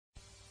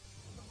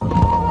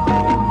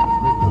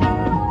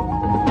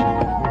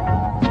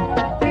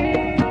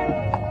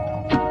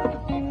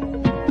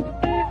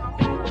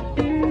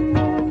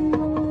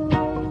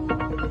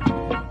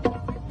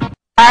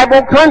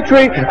Bible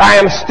country, I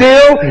am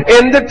still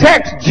in the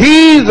text.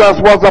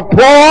 Jesus was a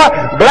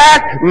poor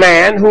black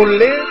man who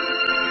lived.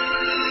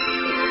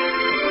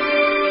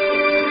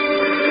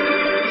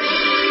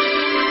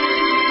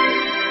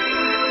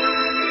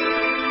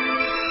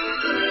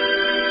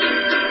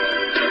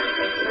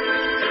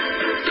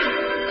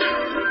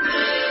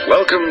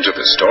 Welcome to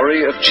the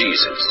story of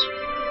Jesus.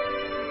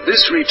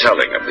 This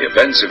retelling of the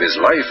events of his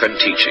life and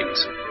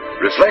teachings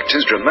reflect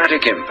his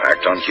dramatic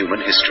impact on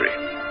human history.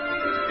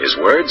 His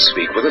words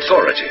speak with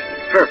authority,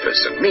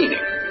 purpose, and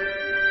meaning.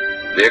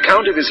 The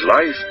account of his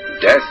life,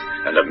 death,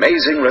 and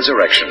amazing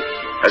resurrection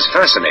has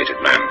fascinated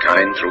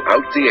mankind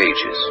throughout the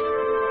ages.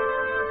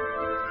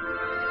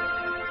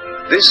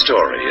 This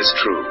story is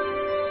true.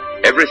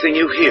 Everything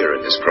you hear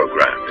in this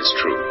program is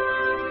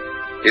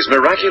true. His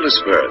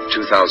miraculous birth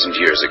 2,000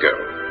 years ago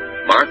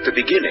marked the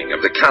beginning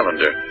of the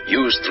calendar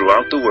used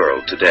throughout the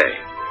world today.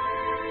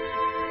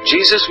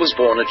 Jesus was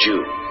born a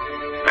Jew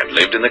and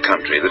lived in the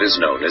country that is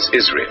known as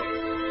Israel.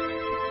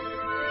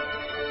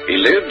 He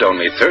lived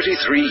only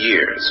 33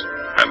 years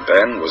and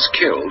then was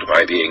killed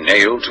by being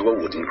nailed to a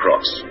wooden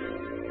cross.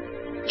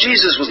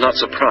 Jesus was not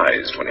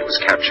surprised when he was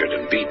captured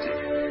and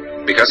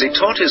beaten, because he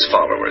taught his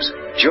followers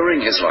during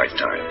his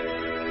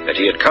lifetime that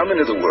he had come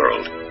into the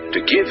world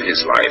to give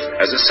his life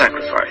as a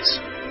sacrifice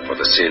for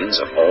the sins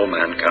of all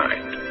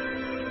mankind.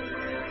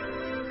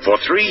 For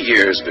 3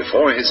 years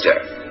before his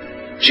death,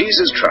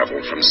 Jesus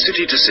traveled from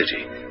city to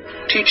city,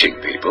 teaching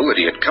people that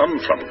he had come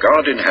from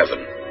God in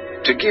heaven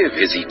to give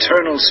his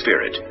eternal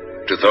spirit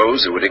to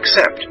those who would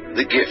accept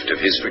the gift of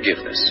his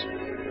forgiveness.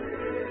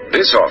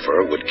 This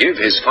offer would give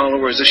his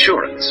followers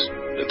assurance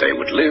that they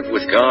would live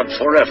with God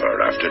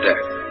forever after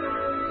death.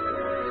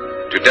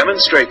 To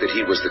demonstrate that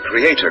he was the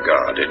Creator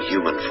God in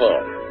human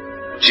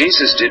form,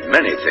 Jesus did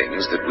many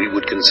things that we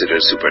would consider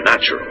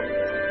supernatural.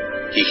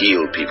 He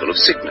healed people of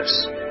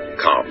sickness,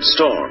 calmed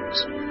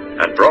storms,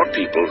 and brought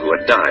people who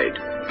had died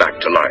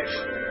back to life.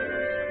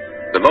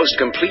 The most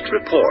complete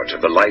report of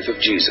the life of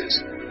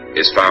Jesus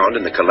is found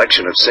in the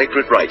collection of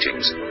sacred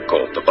writings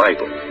called the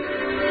Bible.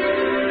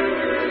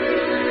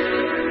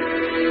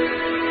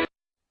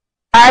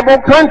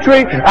 Bible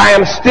country, I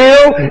am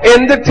still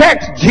in the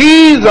text.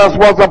 Jesus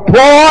was a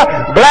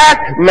poor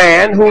black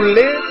man who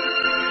lived.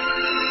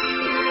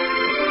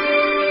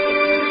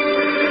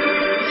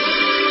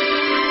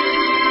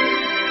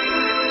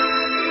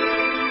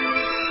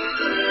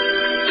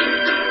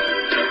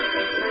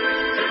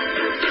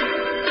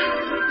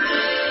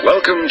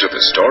 Welcome to the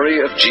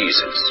story of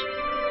Jesus.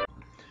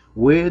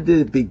 Where did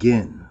it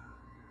begin?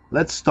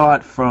 Let's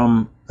start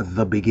from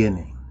the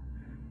beginning.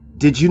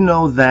 Did you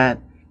know that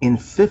in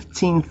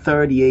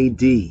 1530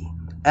 AD,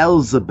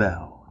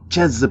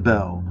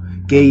 Jezebel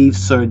gave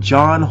Sir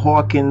John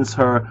Hawkins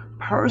her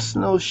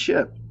personal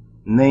ship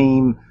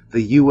named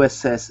the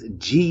USS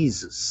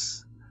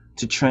Jesus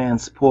to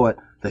transport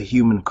the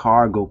human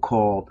cargo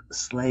called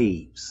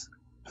slaves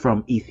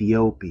from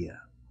Ethiopia?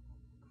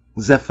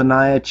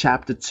 Zephaniah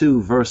chapter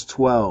 2 verse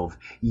 12,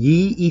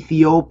 ye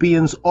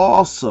Ethiopians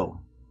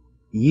also,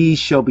 ye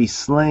shall be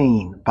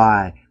slain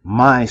by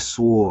my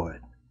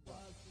sword.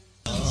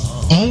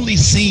 Only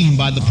seen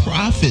by the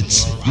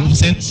prophets, you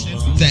understand?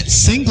 That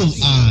single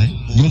eye,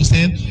 you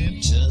understand?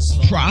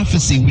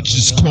 Prophecy, which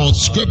is called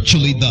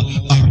scripturally the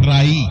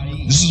Arai.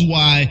 This is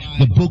why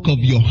the book of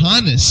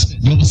Johannes,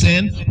 you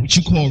understand? What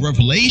you call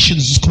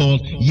Revelations is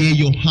called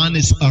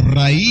Johannes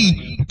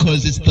Arai,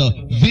 because it's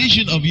the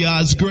vision of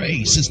Yah's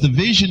grace. It's the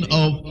vision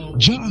of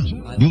John.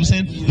 You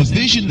understand? The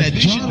vision that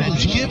John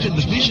was given,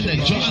 the vision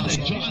that John